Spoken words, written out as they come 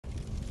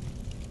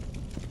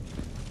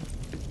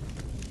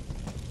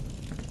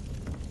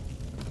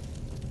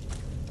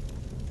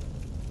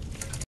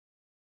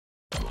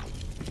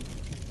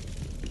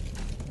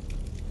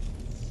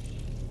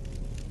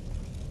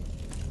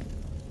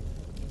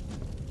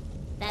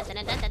Here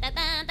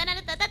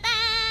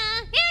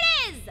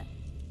it is!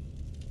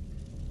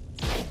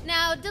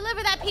 Now,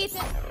 deliver that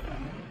pizza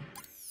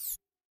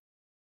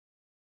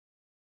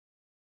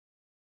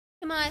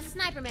to my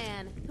sniper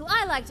man, who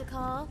I like to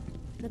call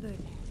the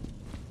Birdman.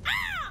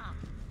 Ah!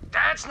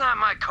 That's not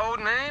my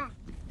code name.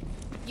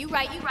 You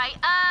right. What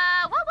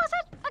was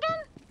it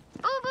again?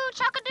 Boo boo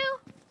chuckadoo?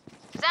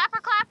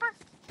 Zapper clapper?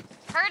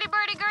 Hurdy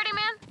birdie gurdy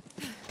man?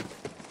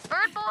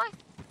 Bird boy?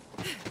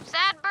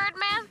 Sad bird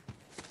man?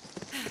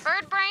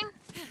 Bird brain?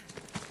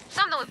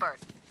 Something with bird.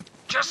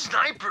 Just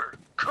sniper.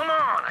 Come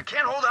on, I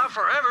can't hold out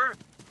forever.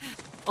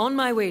 On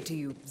my way to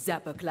you,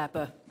 Zapper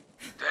Clapper.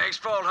 Thanks,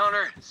 Vault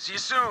Hunter. See you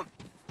soon.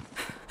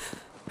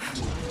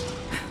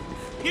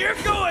 You're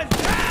going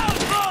down,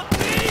 Vault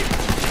Thief!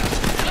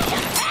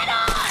 Head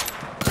on!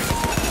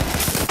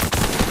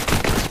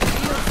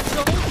 Feels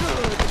so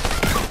good.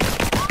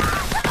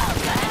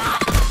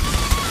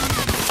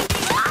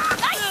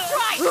 Nice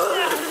try!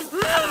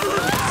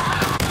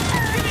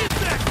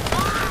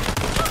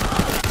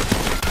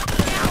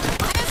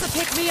 There's a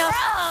pick-me-up.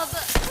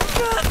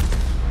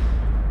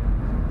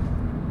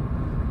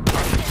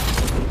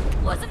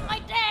 Wasn't my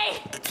day.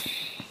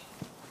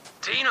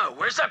 Tina,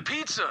 where's that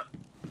pizza?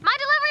 My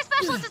delivery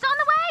specialist is on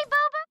the way,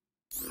 Boba.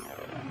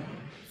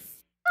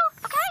 Oh,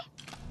 okay.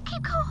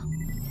 Keep cool.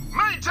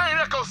 Maintain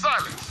echo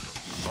silence.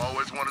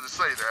 Always wanted to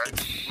say that.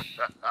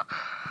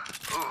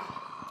 Ooh.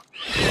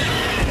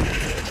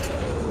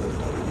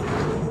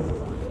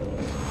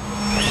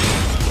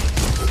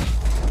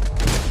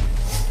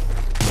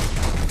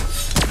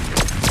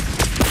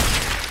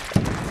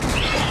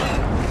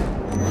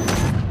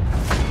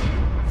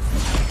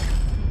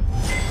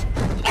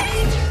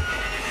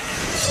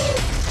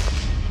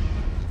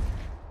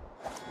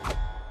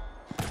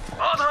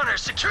 Vault Hunter,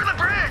 secure the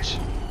bridge!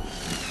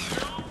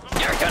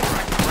 You're gonna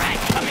regret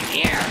coming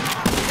here,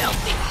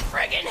 filthy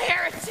friggin'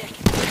 heretic!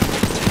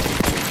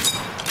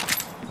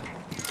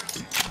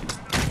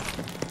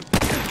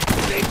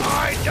 Before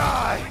I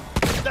die,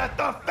 that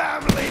the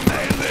family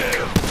may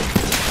live!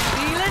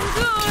 Feeling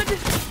good.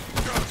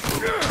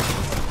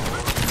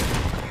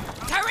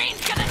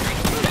 Tyrene's gonna drink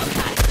soup!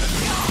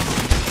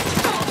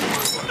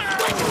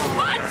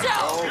 Watch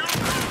out!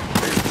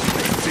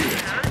 See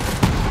it.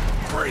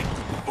 Break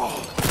the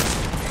ball.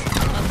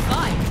 A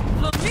fight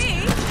for me?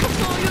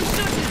 Oh, you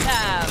shouldn't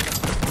have.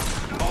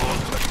 All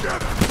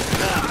together.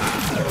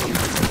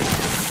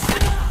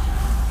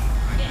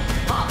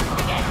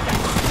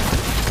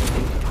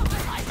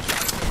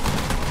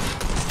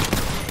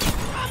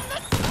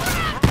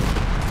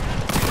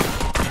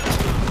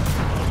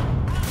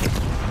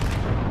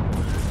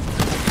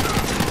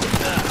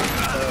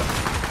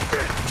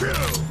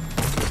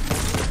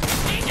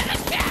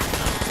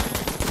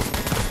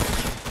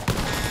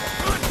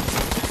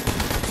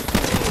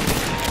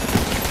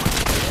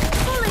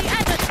 Fully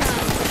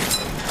energized.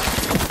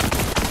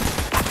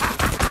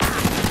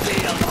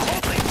 Feel the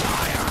holy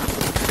fire!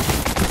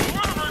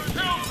 Whoever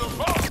kills the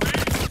Vault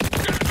Thief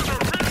gets an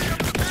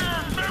Iridium Tier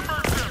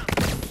membership!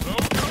 So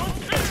don't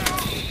kill!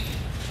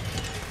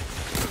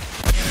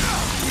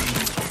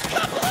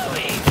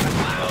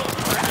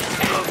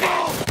 The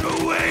vault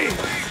away!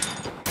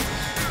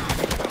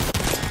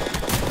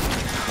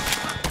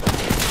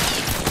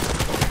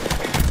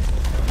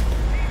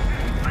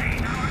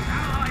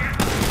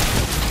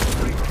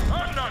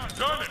 I'm not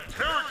done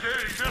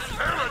interrogating this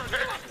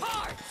heretic!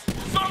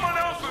 Someone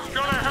else is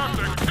gonna have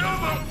to kill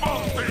the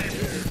Vault Thief!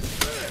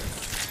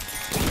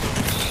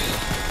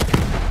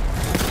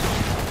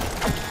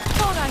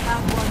 Thought I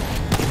had one.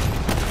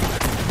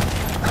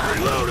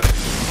 Reload it!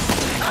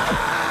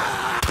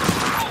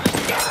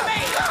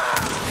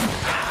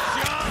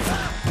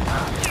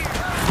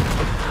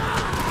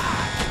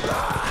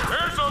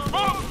 There's a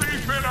Vault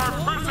Thief in our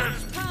prison!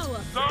 Power.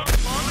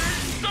 Somebody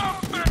stop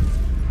this!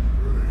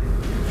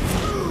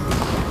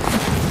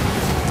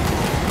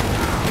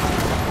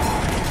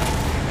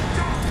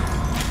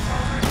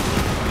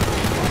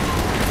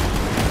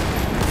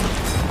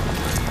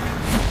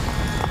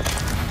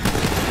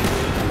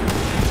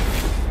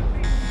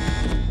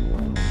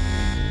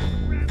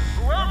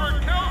 Whoever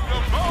kills the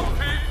Vault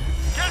Thief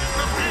gets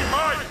to be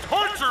my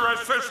torture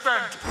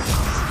assistant!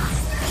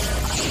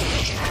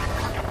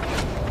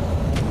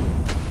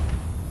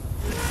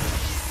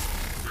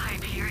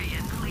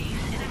 Hyperion,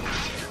 please, in a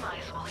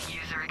customizable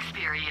user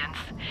experience.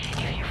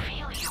 If you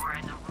feel you are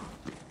in the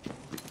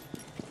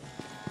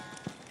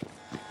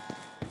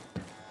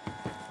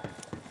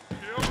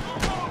Kill the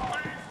Vault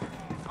Thief!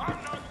 I'm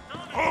not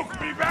done! Poke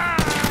me back!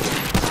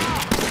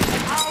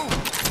 Ow!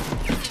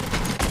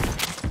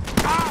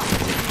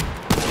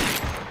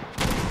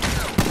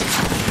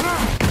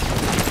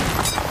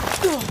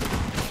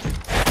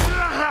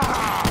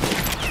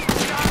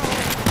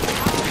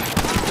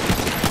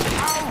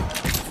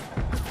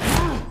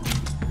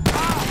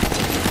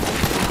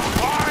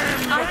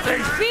 I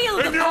can feel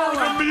the And you're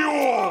power. the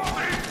mule!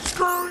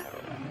 Screw it!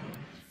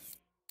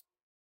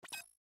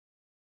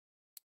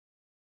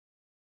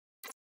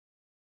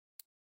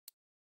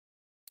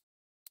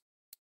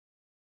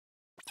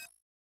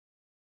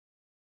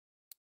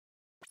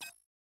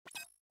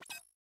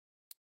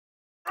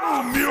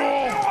 Oh, mule! You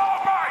are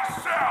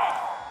myself!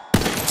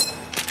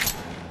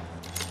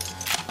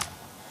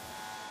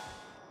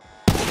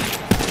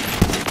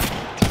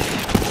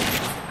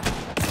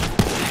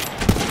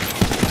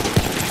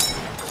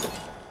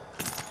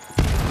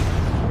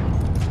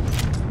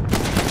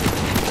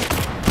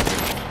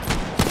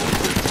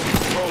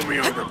 Throw me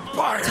under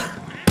fire!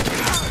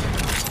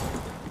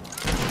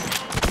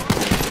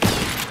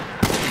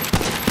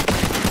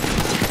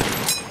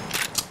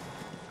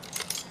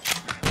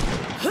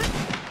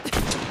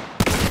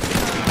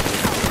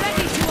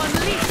 Ready to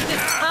unleash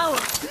this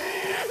power!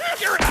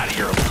 You're out of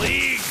your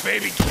league,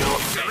 baby. Kill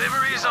me.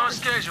 Delivery is on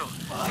schedule.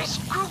 Hey,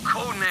 screw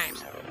code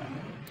names.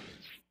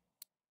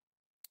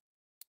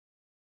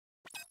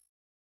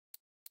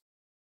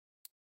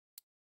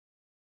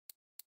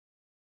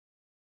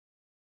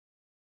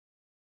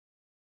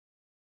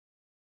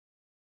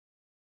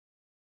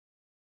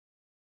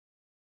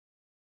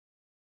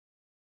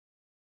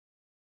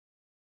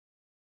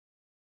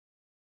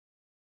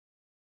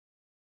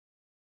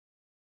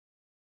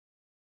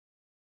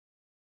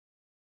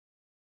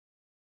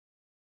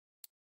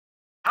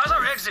 How's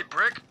our exit,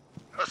 Brick?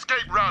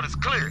 Escape route is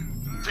clear.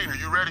 Tina,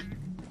 you ready?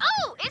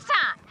 Oh, it's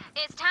time.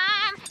 It's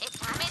time. It's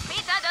time. It's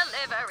pizza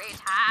delivery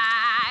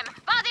time.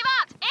 Fozzie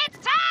Bots, it's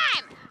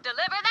time.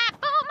 Deliver that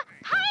boom.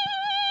 Hi.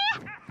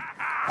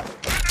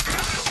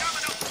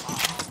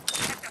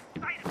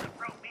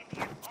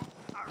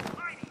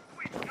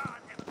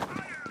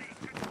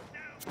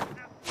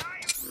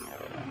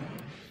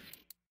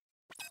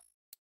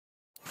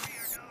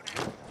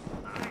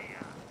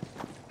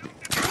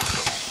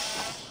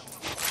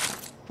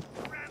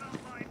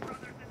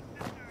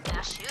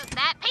 Now shoot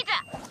that pizza.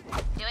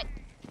 Do it.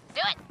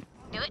 Do it.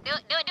 Do it. Do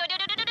it. Do it. Do it.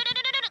 Do it. Do it. Do it.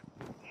 Do it. Do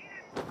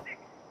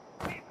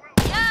it.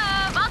 Yo,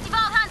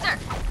 multi-vault hunter.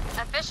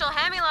 Official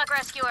Hamilock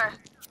rescuer.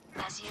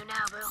 That's you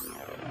now, boo.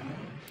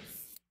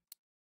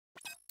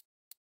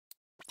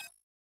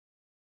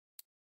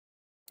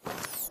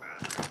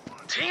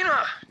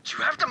 Tina, do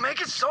you have to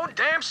make it so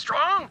damn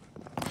strong?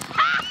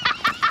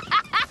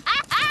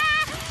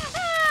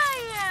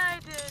 Yeah, I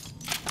did.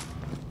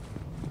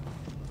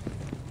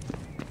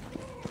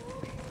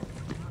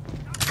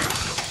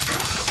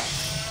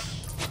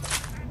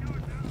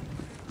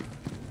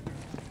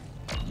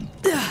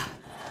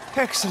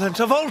 Excellent,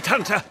 a Vault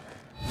Hunter!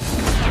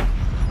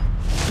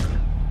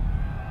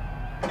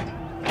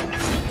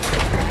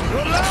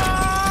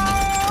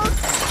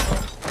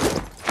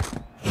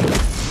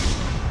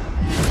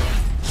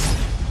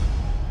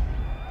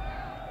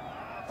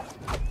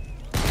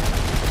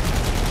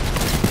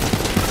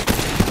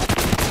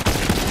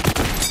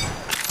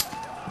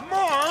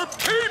 More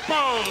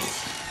people!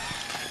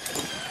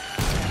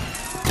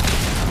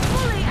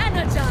 Fully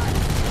energized!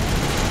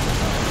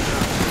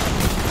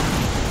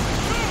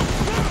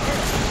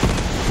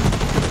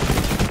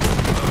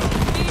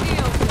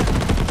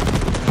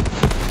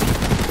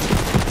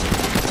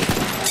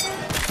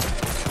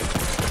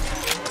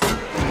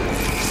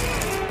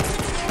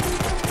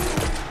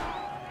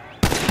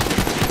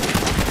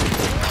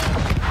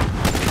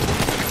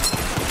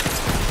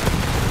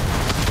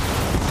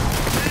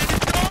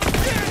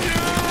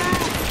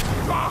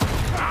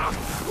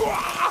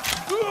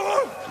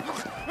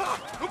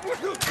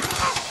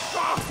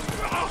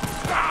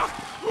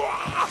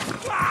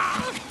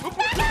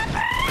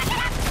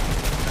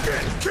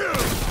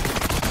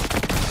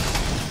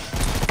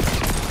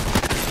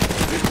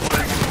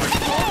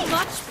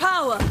 Much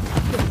power!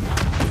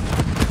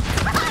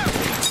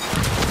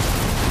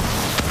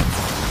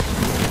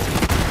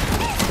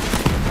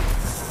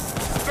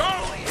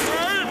 Don't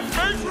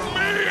make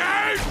me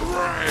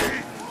angry!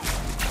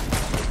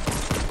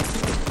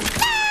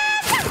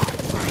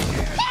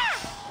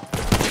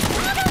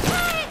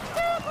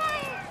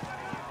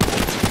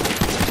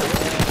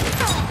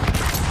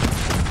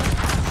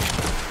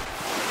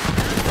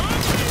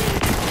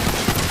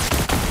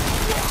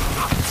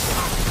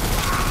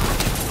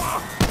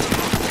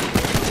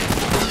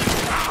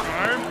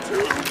 Time to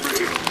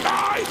meet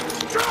my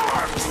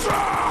dark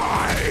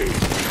side!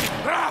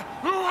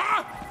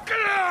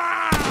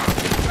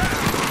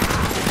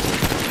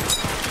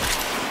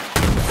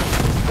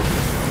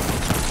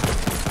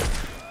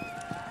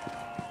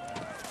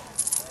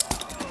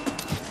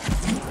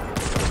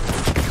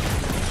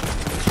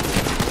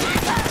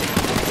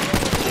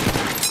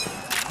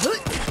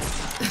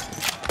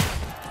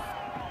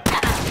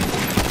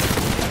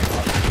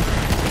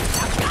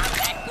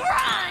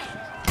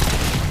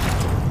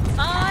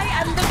 I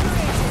am the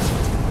greatest!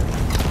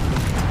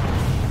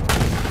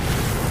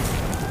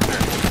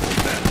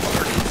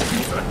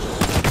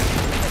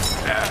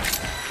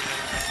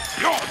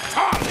 Your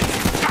tongue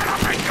is gonna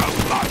make a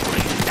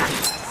lovely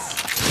necklace!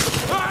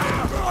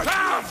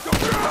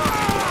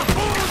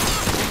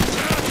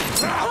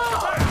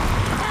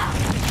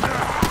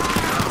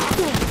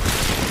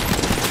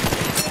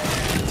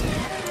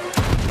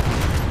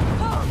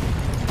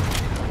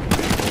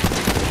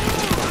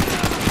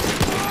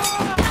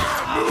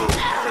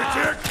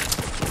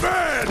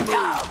 Bad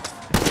move!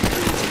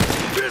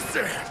 This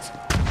it!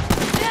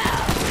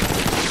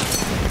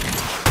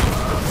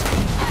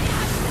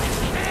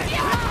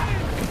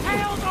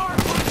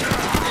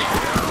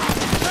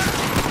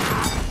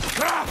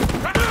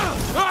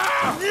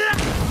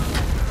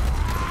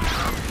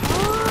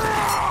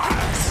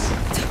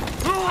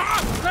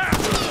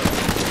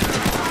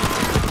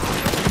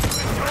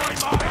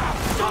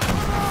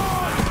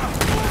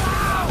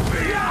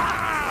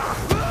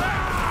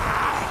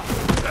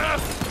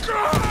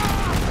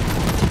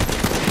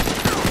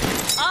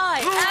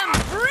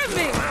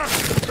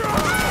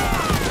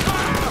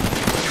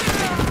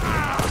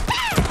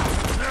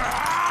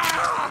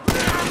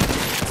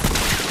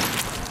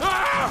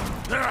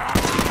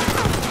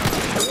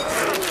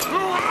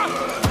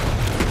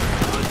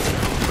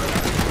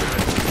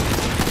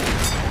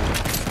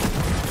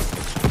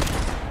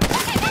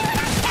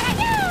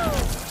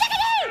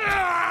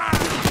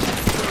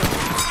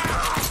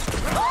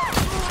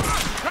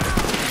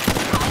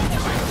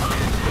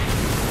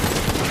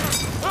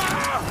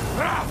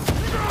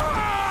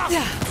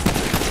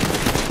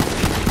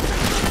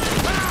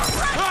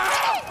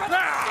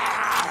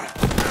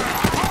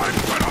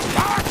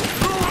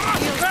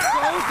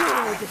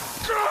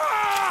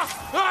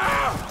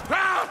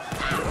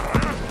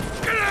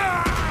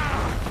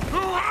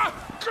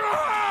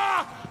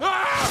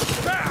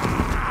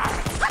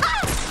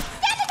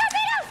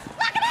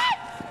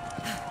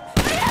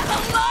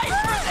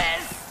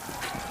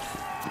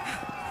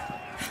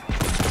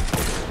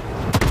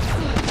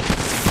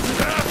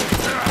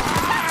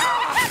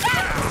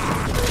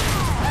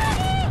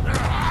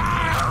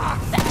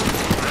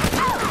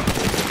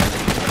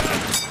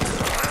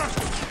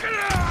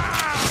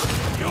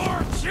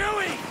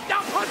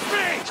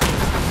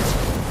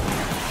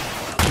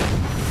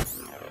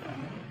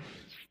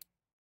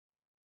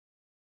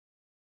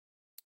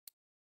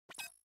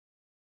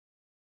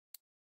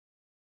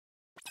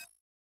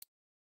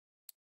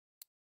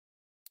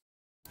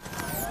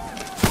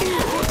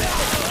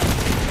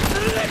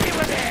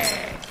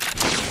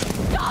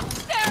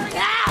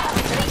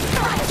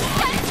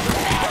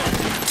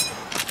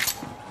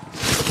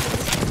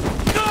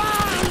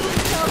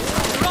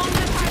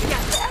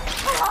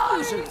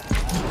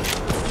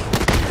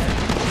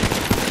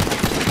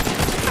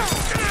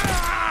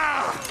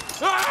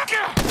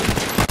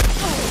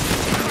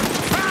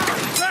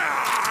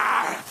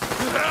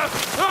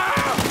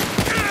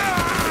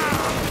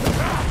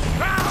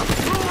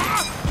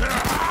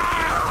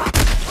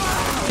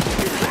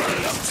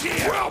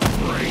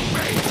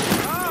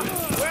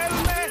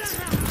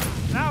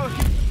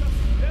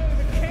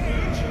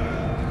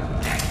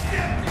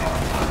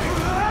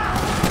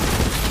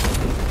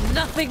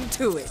 nothing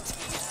to it.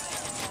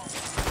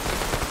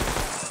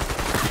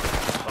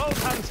 Vault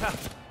Hunter,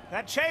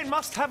 that chain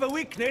must have a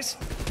weakness.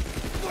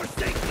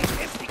 Forsaking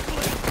empty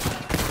claims.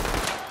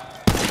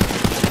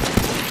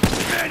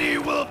 Many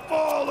will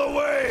fall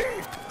away.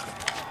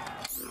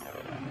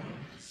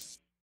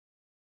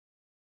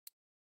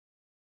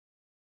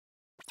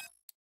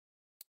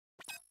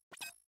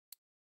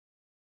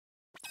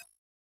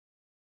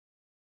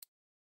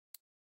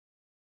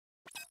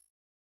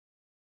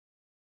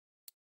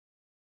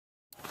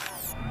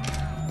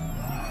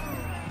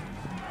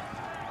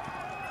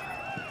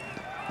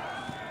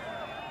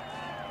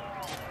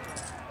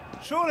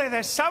 Surely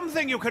there's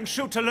something you can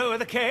shoot to lower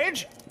the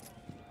cage?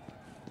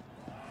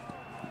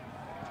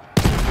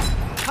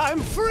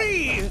 I'm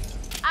free!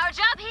 Our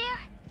job here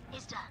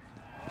is done.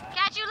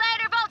 Catch you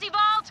later, Vaulty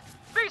Vault!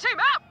 Beat him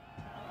up!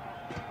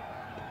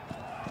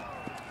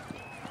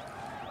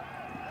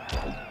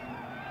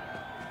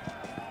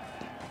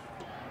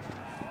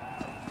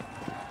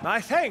 My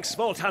thanks,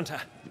 Vault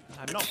Hunter.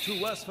 I'm not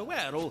too worse for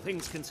wear, all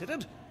things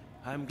considered.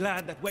 I'm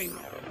glad that Wayne...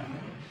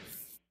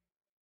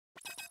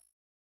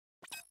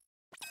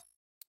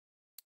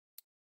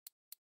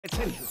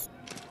 sent you.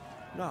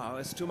 Now,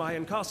 as to my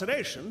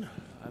incarceration,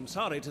 I'm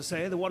sorry to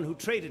say the one who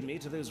traded me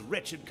to those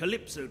wretched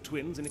Calypso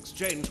twins in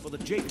exchange for the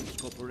Jacobs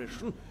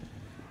Corporation,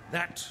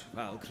 that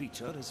foul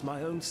creature is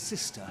my own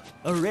sister,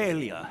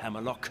 Aurelia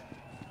Hammerlock.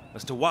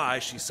 As to why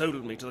she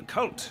sold me to the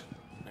cult,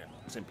 well,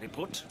 simply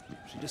put,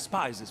 she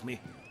despises me.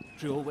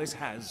 She always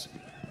has.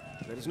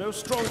 There is no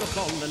stronger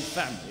bond than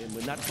family, and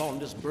when that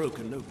bond is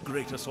broken, no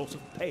greater source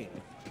of pain.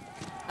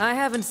 I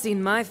haven't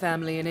seen my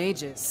family in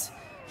ages.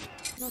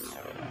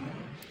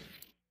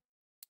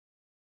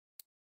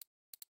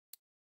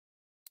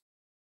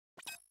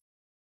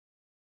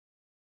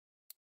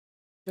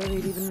 Sure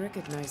they'd even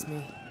recognize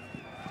me.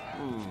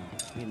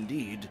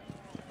 Indeed.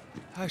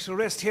 I shall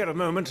rest here a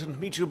moment and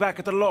meet you back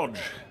at the lodge.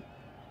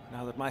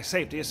 Now that my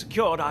safety is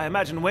secured, I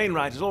imagine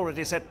Wainwright has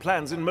already set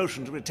plans in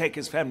motion to retake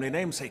his family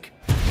namesake.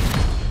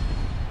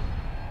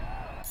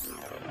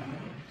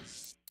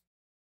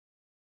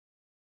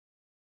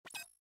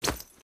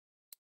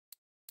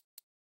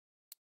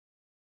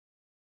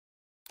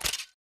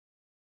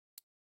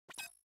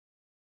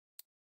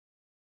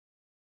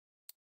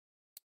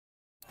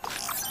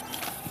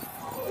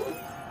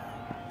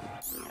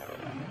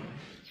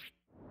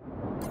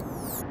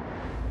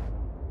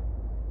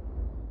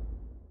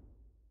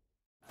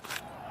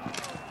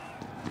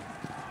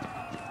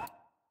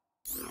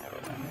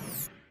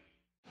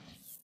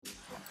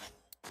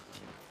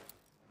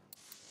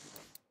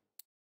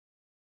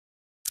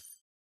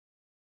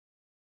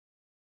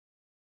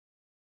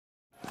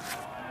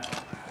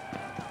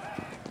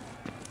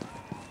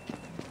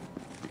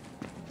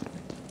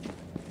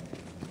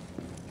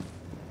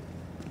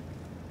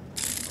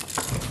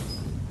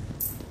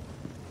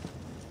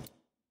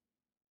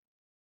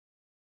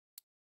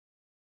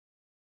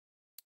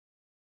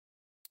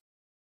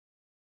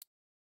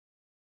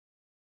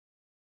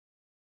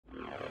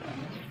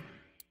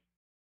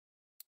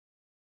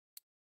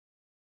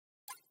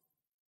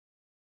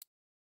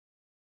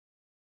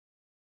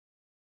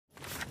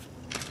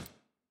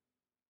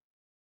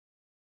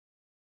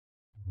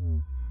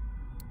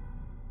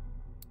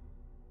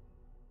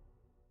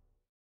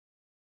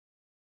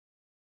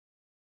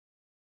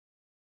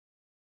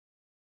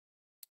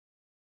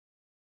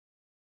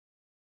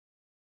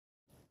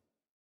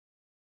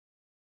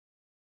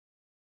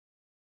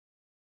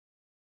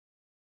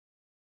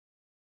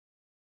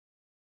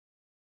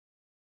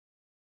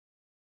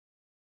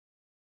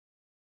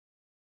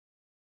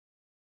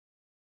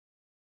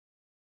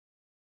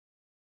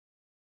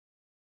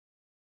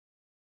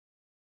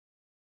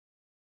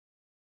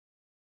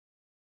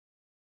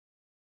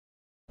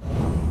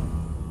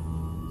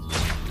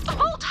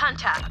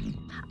 Hunter.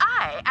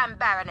 I am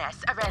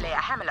Baroness Aurelia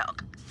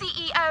Hammerlock,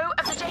 CEO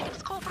of the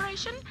Jacobs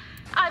Corporation.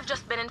 I've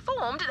just been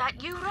informed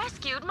that you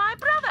rescued my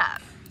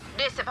brother.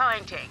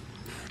 Disappointing.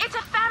 It's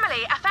a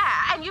family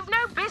affair, and you've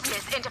no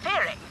business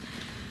interfering.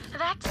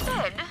 That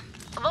said,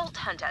 Vault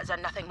Hunters are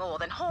nothing more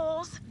than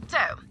whores, so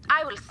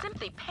I will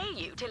simply pay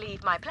you to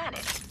leave my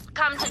planet.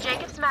 Come to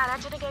Jacobs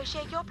Manor to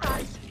negotiate your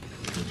price.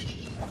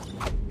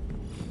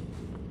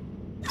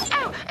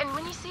 Oh, and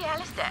when you see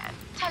Alistair,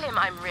 tell him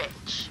I'm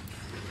rich.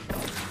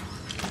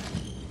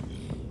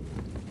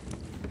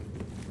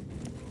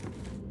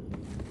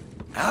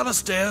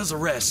 Alistair's a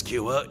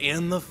rescuer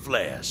in the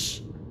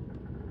flesh.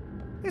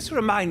 This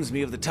reminds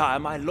me of the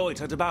time I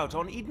loitered about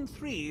on Eden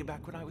 3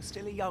 back when I was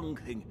still a young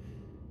thing.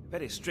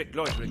 Very strict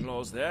loitering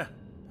laws there.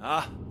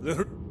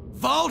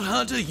 Vault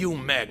Hunter, you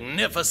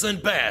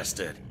magnificent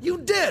bastard! You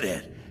did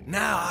it!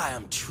 Now I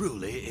am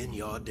truly in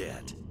your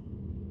debt.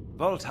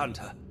 Vault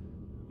Hunter,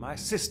 my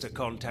sister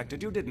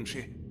contacted you, didn't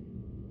she?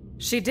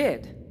 She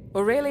did.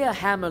 Aurelia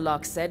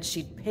Hammerlock said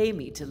she'd pay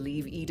me to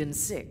leave Eden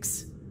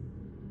 6.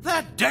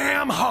 That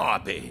damn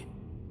harpy!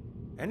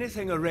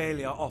 Anything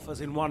Aurelia offers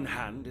in one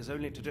hand is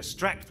only to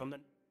distract from the...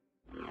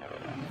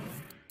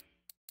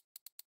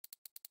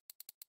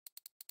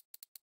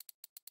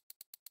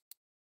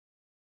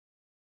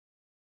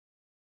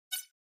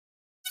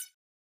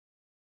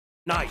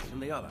 knife in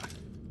the other.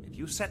 If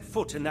you set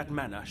foot in that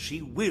manor,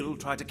 she will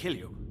try to kill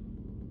you.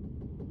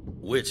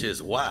 Which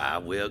is why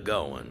we're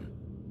going.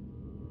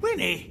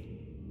 Winnie!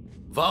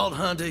 Vault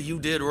Hunter, you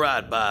did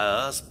right by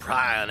us,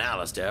 prying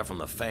Alistair from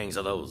the fangs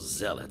of those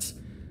zealots.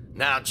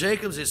 Now,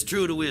 Jacobs is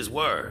true to his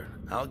word.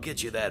 I'll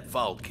get you that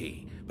vault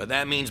key, but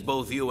that means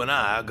both you and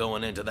I are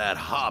going into that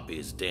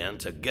harpy's den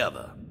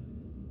together.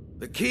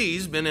 The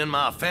key's been in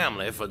my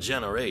family for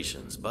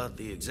generations, but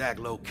the exact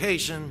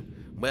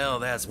location, well,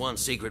 that's one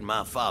secret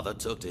my father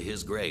took to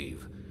his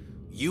grave.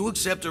 You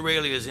accept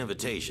Aurelia's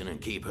invitation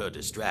and keep her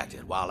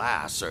distracted while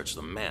I search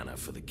the manor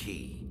for the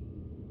key.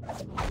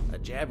 A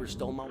jabber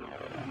stole my...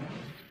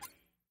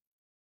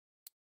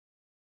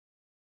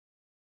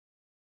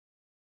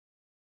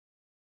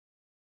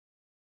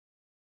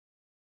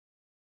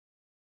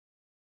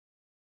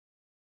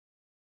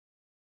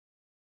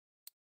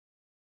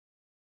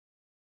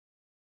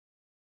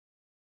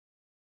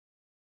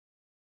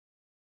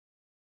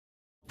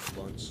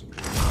 once.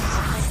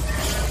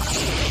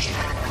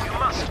 You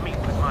must meet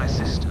with my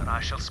sister. I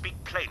shall speak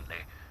plainly.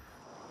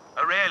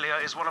 Aurelia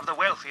is one of the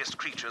wealthiest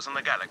creatures in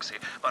the galaxy,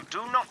 but do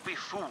not be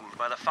fooled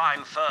by the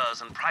fine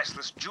furs and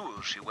priceless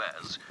jewels she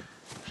wears.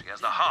 She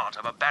has the heart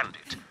of a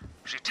bandit.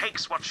 She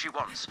takes what she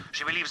wants.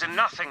 She believes in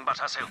nothing but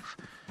herself.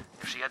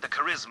 If she had the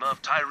charisma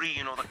of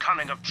Tyrene or the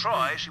cunning of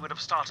Troy, she would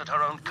have started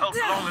her own cult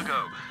long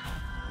ago.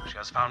 She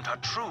has found her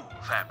true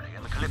family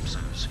in the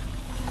Calypsos.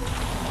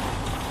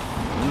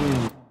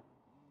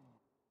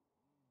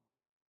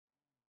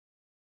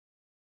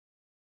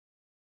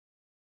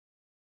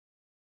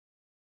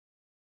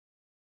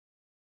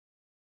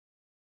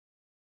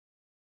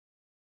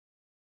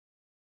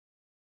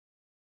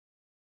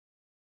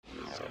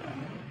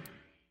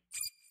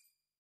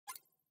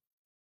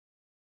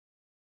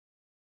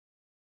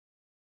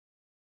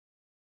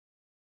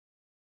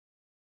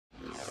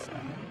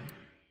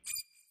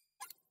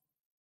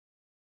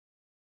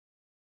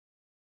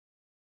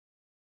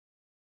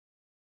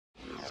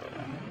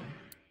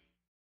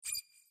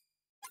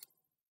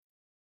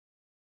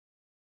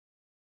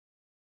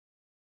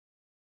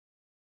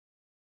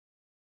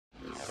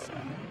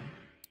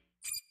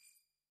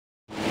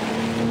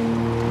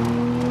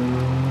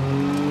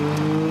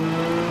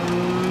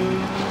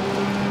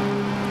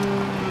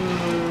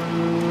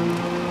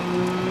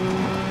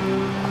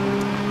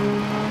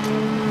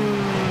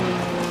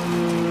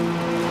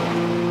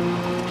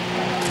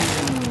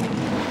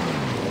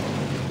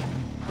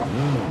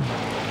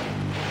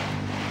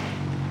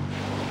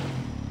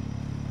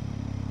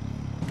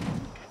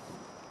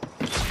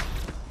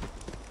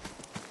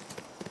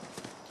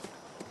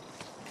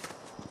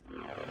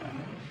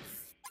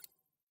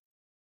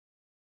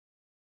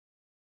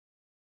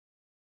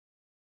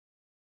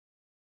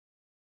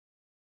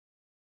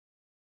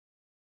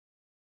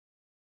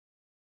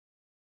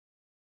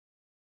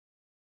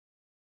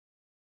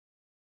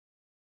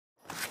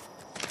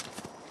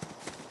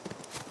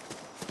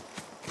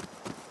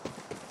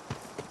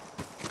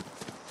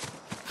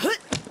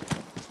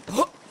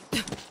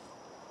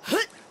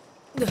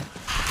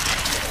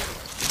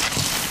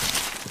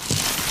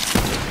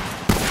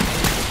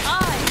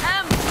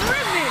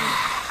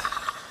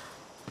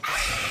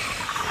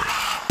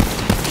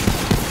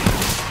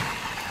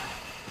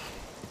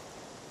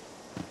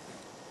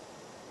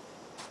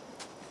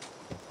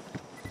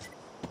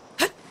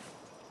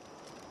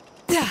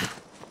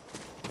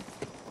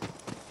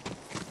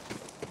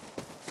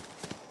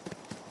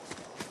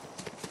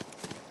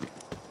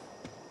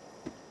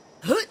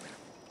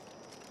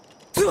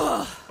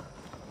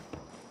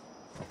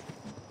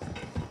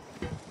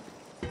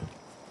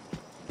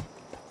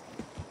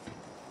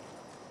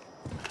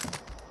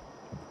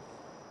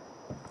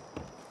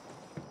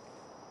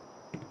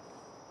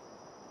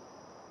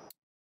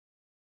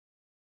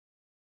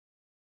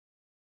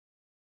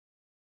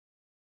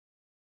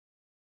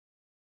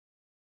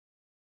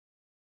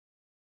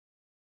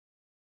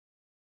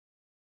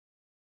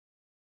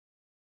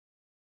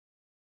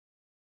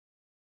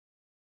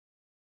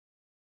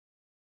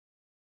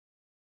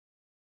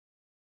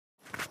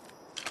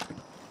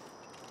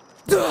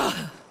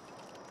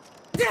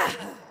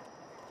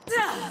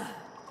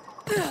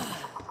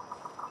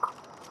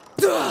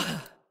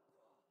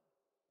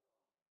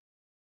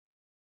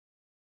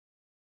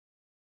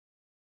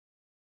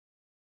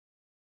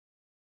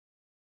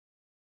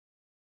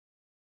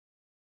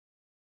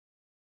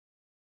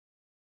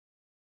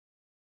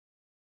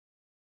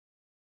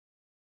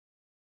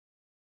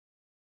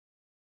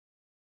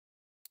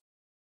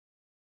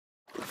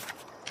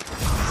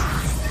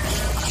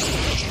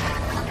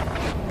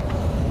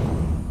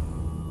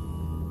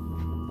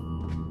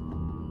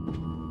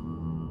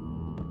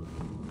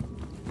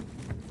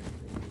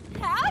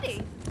 Howdy!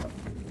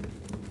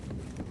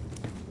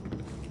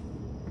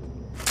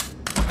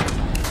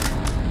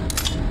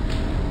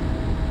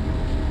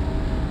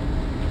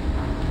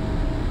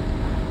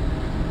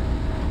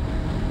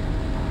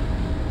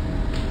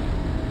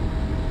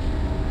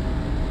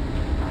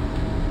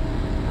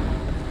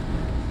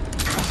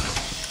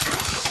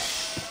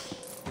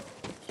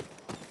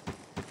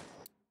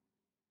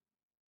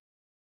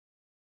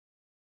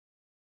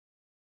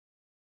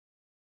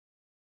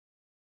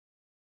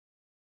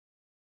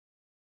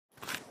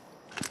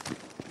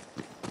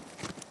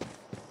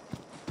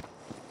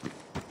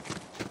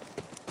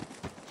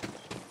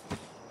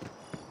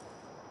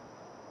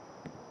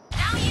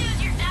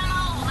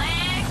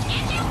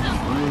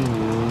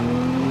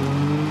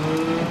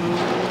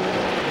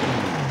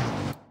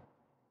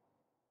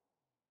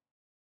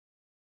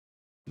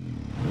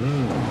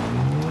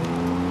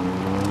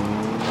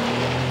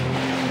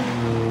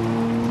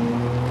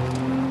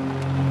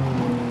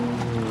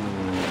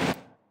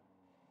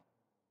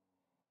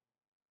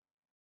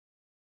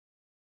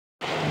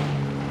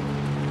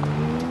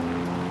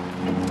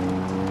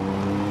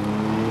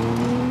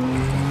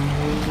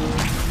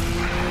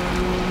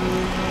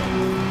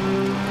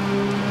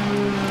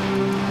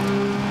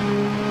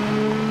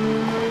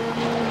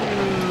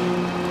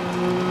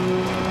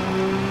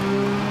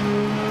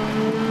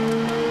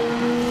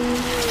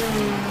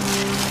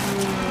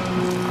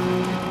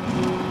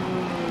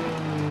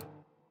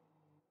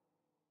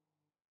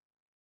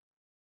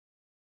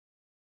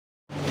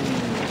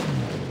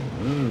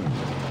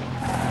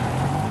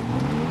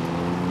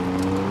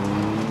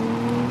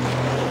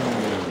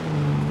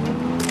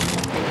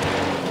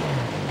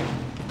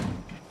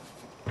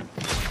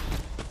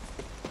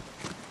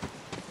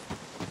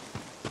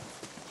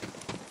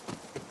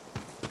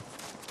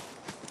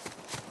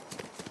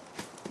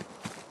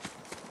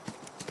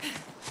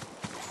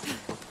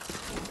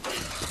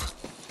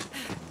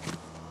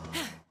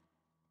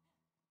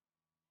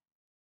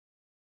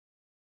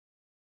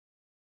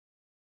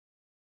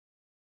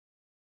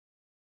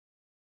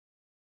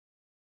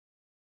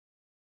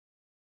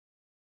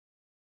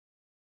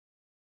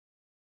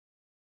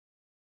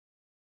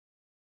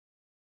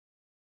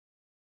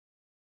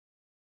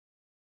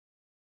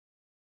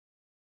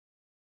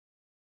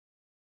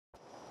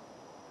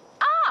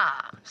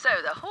 So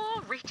the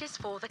whore reaches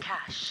for the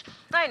cash.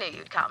 I knew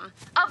you'd come.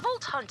 A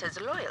vault hunter's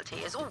loyalty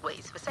is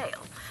always for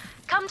sale.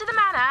 Come to the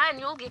manor and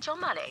you'll get your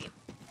money.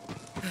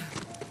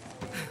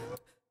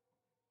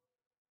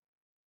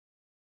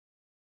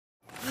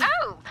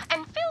 Oh,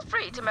 and feel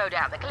free to mow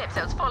down the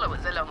Calypso's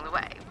followers along the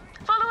way.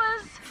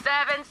 Followers,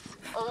 servants,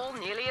 all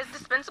nearly as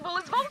dispensable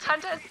as vault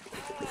hunters.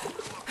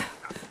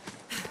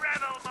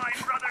 Revel, my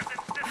brothers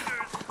and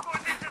sisters, for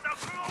this is a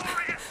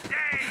glorious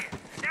day.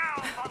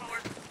 Now,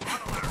 followers,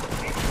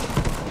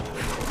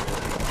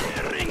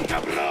 Ring,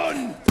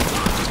 cabrón!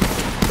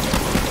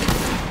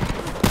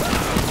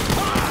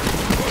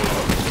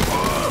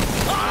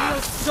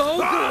 So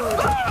good!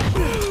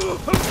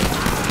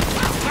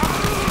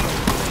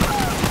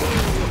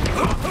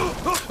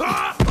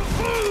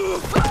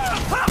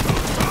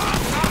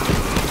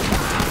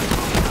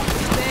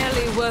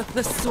 Barely worth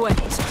the sweat.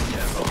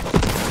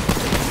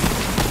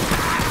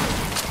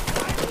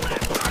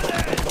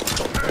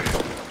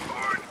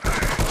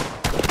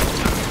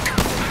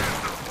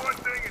 one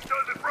thing it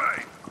does it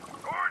right.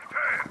 Orange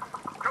pants.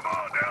 Come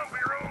on down for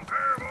your own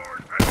pair of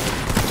orange pants.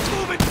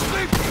 Move it,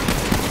 sleep!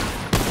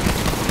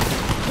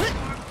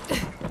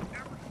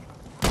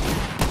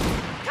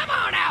 Come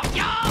on out,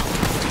 y'all!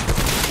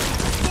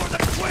 For the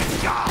twin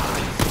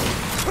gods!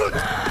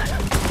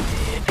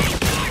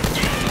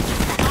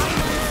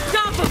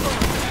 Unstoppable!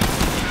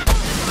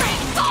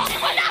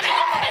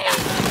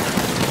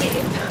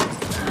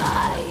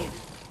 My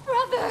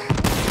brother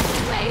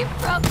away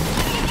from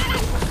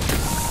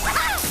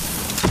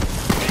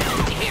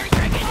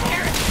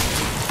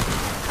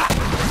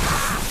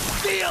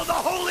Feel the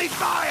holy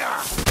fire!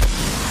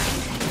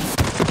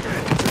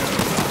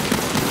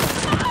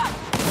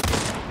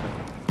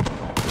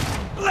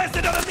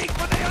 Listen to the meek,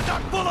 for they are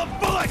not full of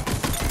bullets!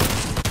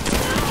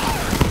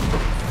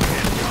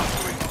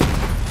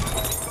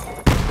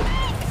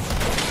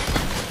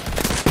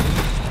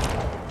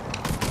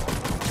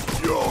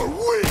 You're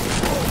weak!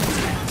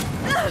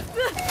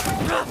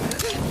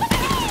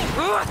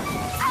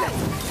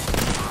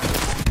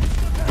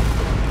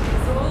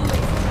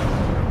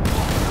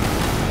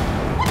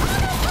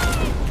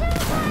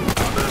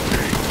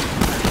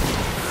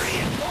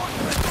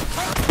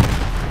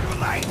 Too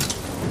late!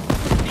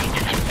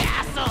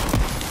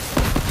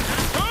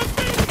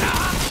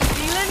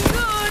 Feeling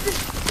good!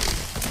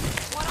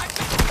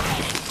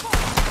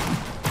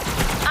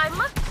 I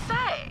must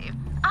say,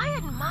 I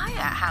admire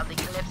how the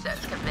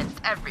Calypsos convinced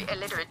every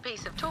illiterate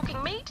piece of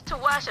talking meat to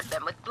worship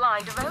them with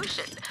blind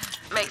devotion.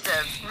 Makes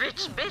a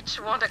rich bitch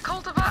want a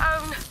cult of her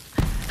own.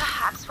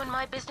 Perhaps when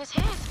my business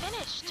here is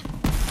finished.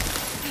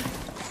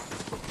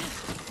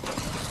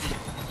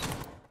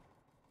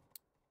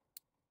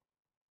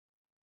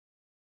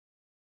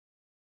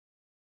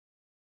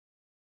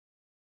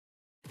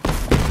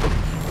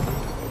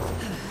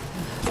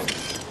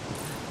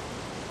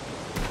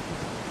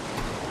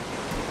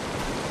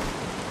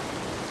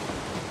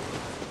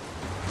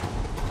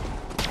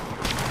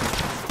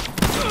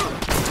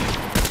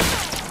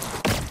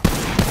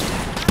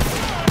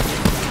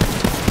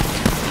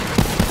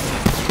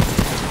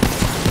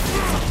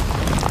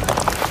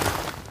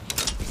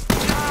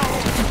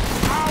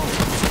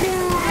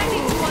 Ready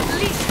to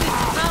unleash this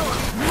power!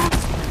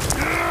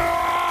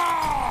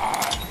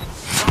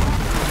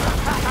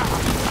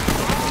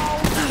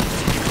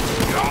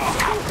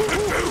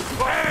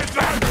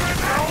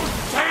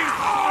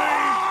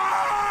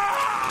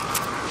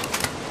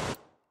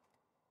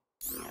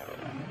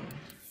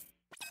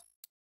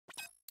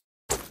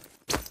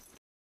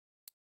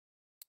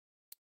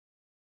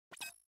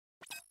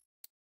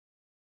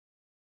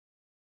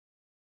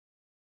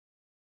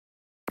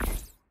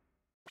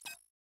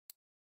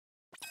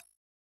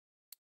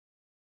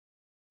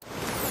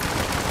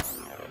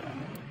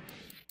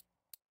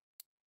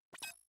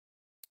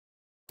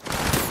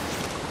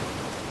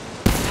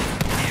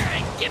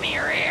 Give me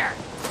your ear!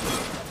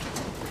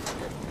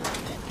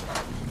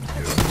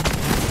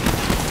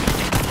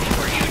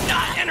 Were you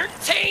not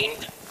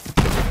entertained?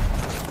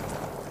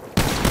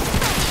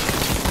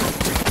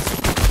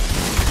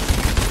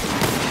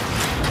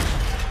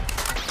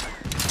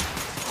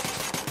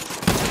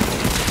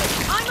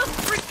 I'm a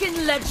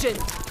freaking legend!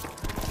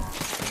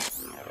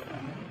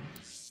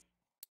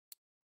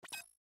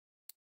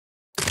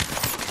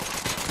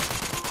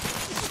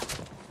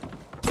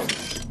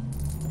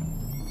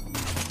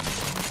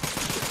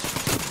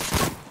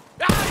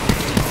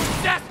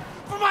 Death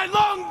for my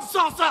lungs,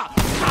 salsa!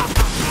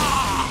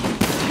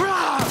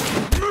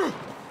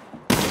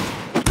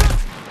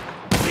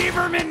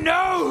 Lieberman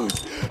knows!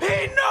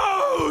 He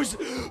knows!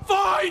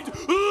 Find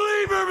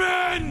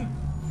Lieberman!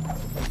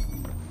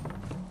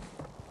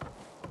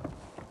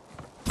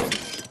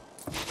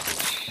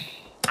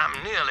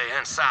 I'm nearly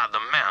inside the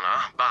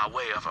manor by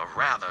way of a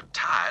rather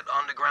tight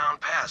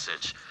underground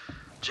passage.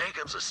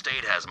 Jacob's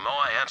estate has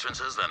more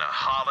entrances than a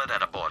harlot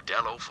at a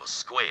bordello for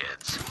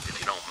squids, if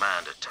you don't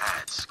mind a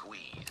tight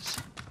squeeze.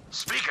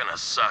 Speaking of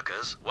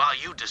suckers, while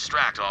you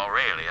distract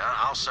Aurelia,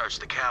 I'll search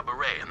the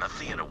cabaret and the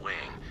theater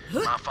wing.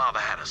 My father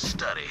had a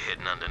study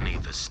hidden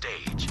underneath the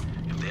stage.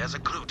 If there's a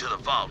clue to the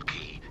vault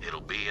key,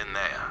 It'll be in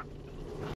there.